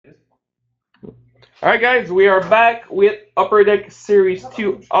Alright guys, we are back with Upper Deck Series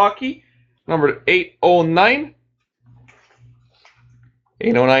 2 Hockey, number 809.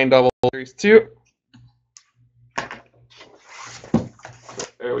 809 double Series 2.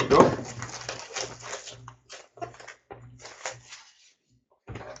 There we go.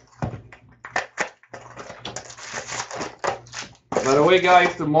 By the way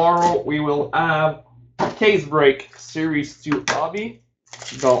guys, tomorrow we will have Case Break Series 2 Hobby.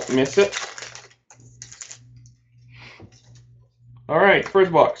 Don't miss it. Alright,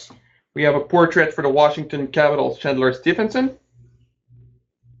 first box. We have a portrait for the Washington Capitals, Chandler Stephenson.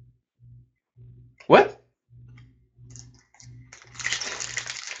 What?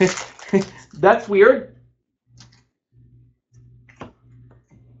 That's weird.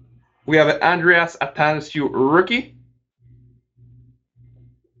 We have an Andreas Athanasiou rookie.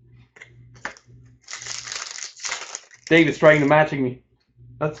 Dave is trying to matching me.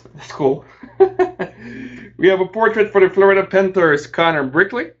 That's cool. We have a portrait for the Florida Panthers, Connor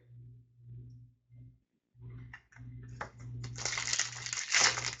Brickley.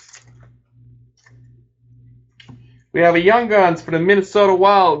 We have a Young Guns for the Minnesota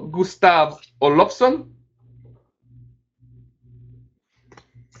Wild, Gustav Olofsson.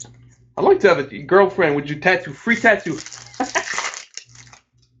 I'd like to have a girlfriend. Would you tattoo? Free tattoo.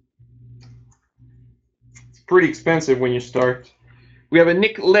 It's pretty expensive when you start. We have a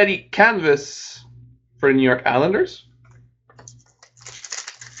Nick Leddy canvas for the New York Islanders.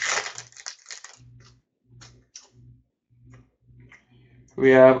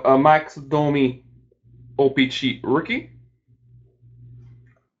 We have a Max Domi OPG rookie.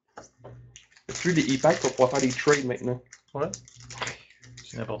 Est-ce que des e-packs pour pouvoir faire des trades maintenant? Ouais.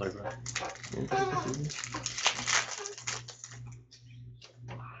 C'est n'importe quoi.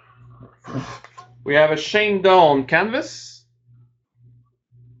 We have a Shane Doan canvas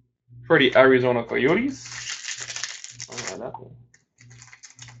for the Arizona Coyotes. Oh, that one.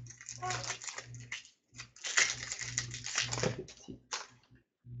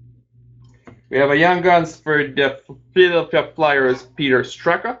 We have a Young Guns for the Philadelphia Flyers, Peter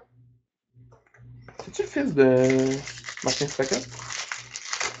Straka. C'est-tu le fils de Martin Straka?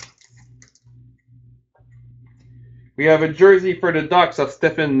 We have a jersey for the Ducks of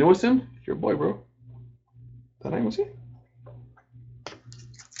Stefan Noesen. Your boy, bro. That name was he?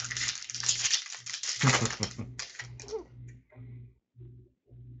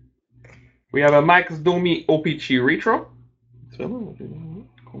 We have a Max Domi OPG Retro.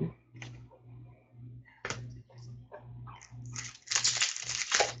 Cool.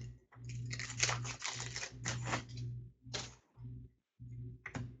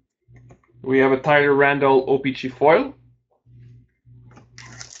 We have a Tyler Randall OPG foil.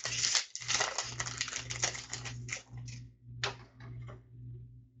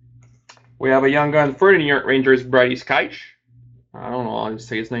 We have a Young Gun for the New York Rangers, Brady Skych. I don't know how to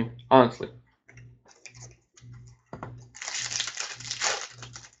say his name, honestly.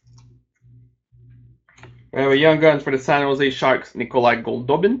 We have a Young Guns for the San Jose Sharks, Nikolai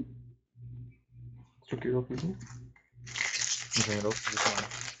Goldobin.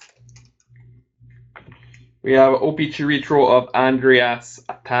 We have OPG Retro of Andreas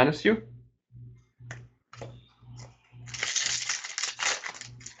Athanasiou.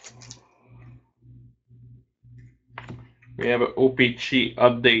 We have an OPG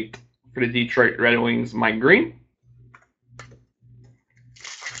update for the Detroit Red Wings, Mike Green.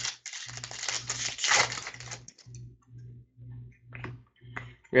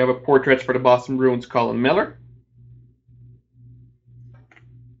 We have a portrait for the Boston Bruins, Colin Miller.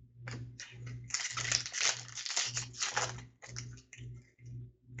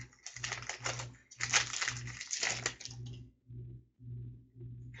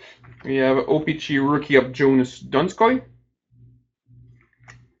 We have an OPG rookie of Jonas Donskoy.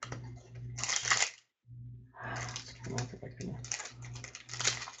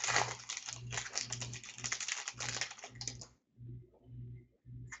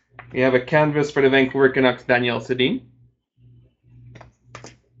 We have a canvas for the Vancouver Canucks, Daniel Sedin.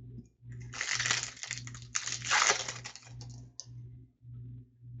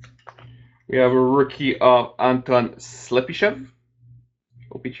 We have a rookie of Anton Slepyshev,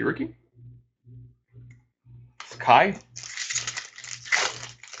 OPG rookie. Sky.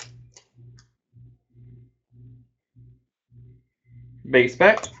 Base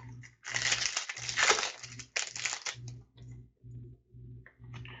pack.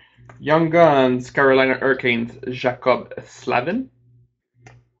 Young Guns, Carolina Hurricanes, Jacob Slavin.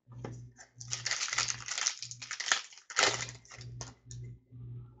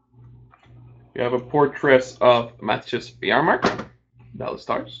 We have a portrait of Matthias Jarmark, Dallas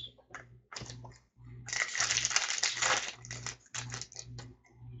Stars.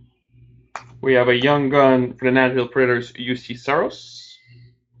 We have a young gun for the Nashville Predators, UC Saros.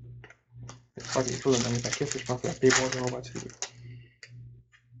 C'est pas quelque chose dans les paquets, je pense que la paperboard on va dessus.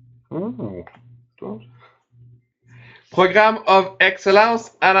 Programme of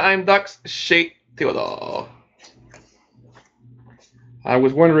Excellence, Anaheim Ducks, Shea Theodore. I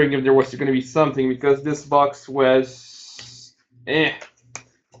was wondering if there was going to be something because this box was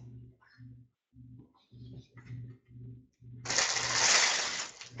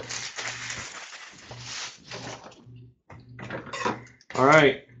All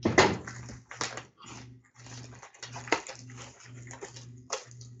right.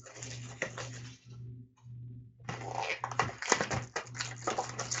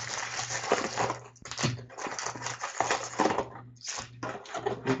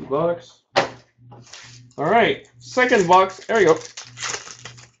 Box. All right, second box. There we go.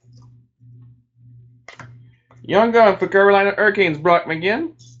 Young gun for Carolina Hurricanes, Brock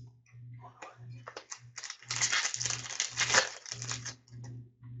McGinn.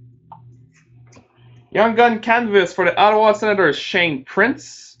 Young gun canvas for the Ottawa Senators, Shane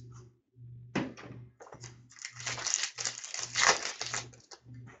Prince.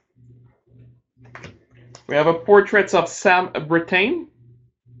 We have a portraits of Sam Brittain.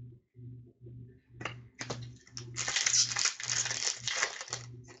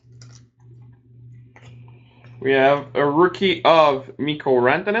 We have a rookie of Mikko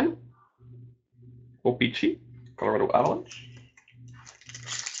Rantanen, OPC, Colorado Avalanche.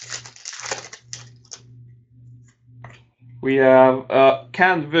 We have a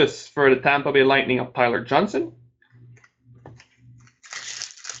canvas for the Tampa Bay Lightning of Tyler Johnson.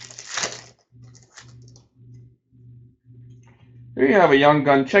 We have a young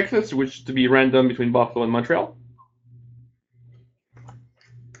gun checklist, which is to be random between Buffalo and Montreal.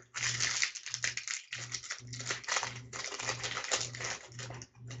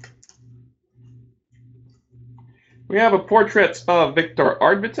 We have a portrait of Victor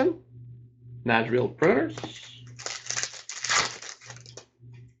Arvidsson, Nashville Predators.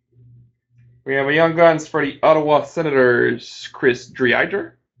 We have a young guns for the Ottawa Senators, Chris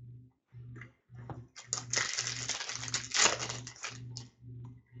Driedger.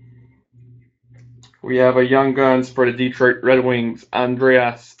 We have a young guns for the Detroit Red Wings,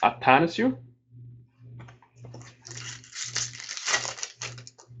 Andreas Athanasiou.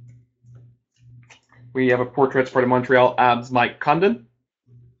 We have a portraits for the Montreal Habs, Mike Condon.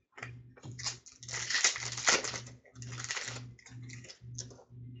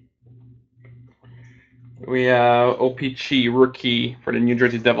 We have OPC rookie for the New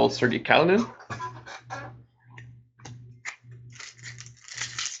Jersey Devils, Sergei Kalinin.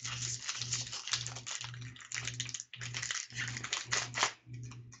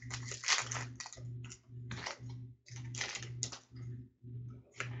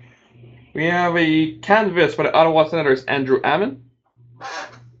 We have a canvas for the Ottawa Senators, Andrew Ammon,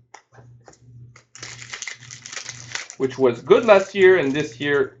 which was good last year and this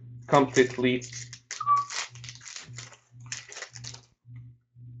year completely.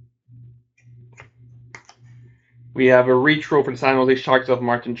 We have a retro for the San Jose Sharks of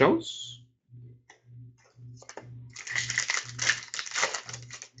Martin Jones.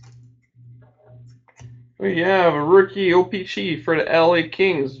 We have a rookie OPC for the LA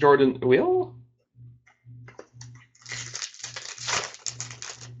Kings, Jordan Will.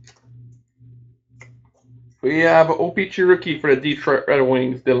 We have an OPC rookie for the Detroit Red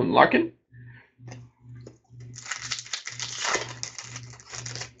Wings, Dylan Larkin.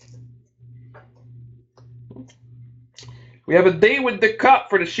 We have a day with the cup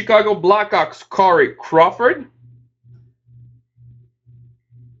for the Chicago Blackhawks, Corey Crawford.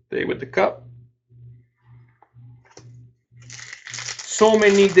 Day with the cup. So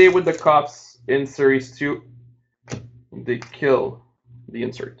many day with the cups in Series 2. They kill the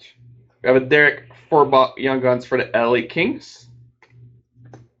insert. We have a Derek Forbach Young Guns for the LA Kings.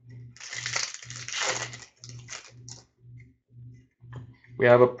 We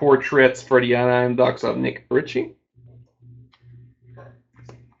have a portraits for the Anaheim Ducks of Nick Ritchie.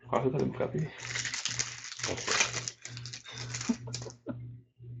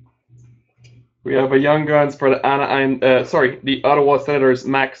 We have a Young Guns for the the Ottawa Senators,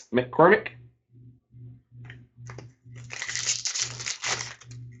 Max McCormick.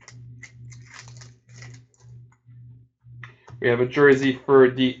 We have a jersey for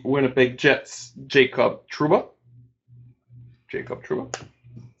the Winnipeg Jets, Jacob Trouba.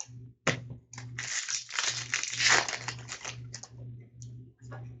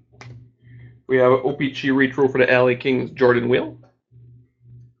 We have an OPC retro for the LA Kings, Jordan Will.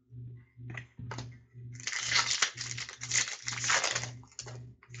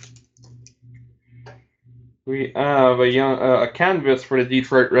 We have a canvas for the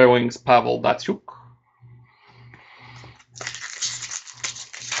Detroit Red Wings, Pavel Datsyuk.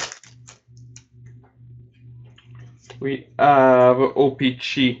 We have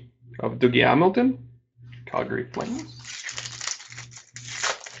OPC of Dougie Hamilton, Calgary Flames.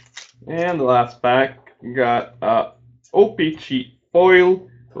 And the last pack, we got OPC foil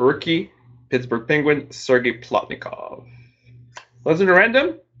rookie, Pittsburgh Penguin, Sergei Plotnikov. Wasn't it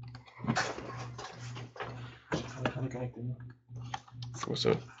random? What's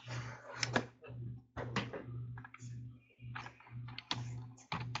up?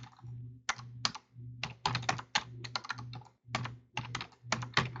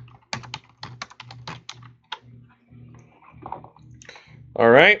 All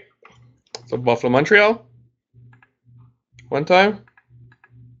right. So Buffalo, Montreal. 1 time.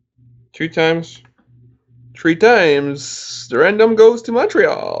 2 times. 3 times. The random goes to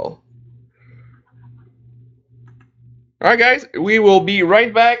Montreal. All right, guys. We will be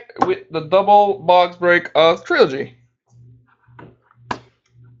right back with the double box break of Trilogy.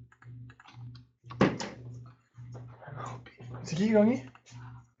 C'est qui qui a gagné?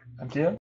 MTL?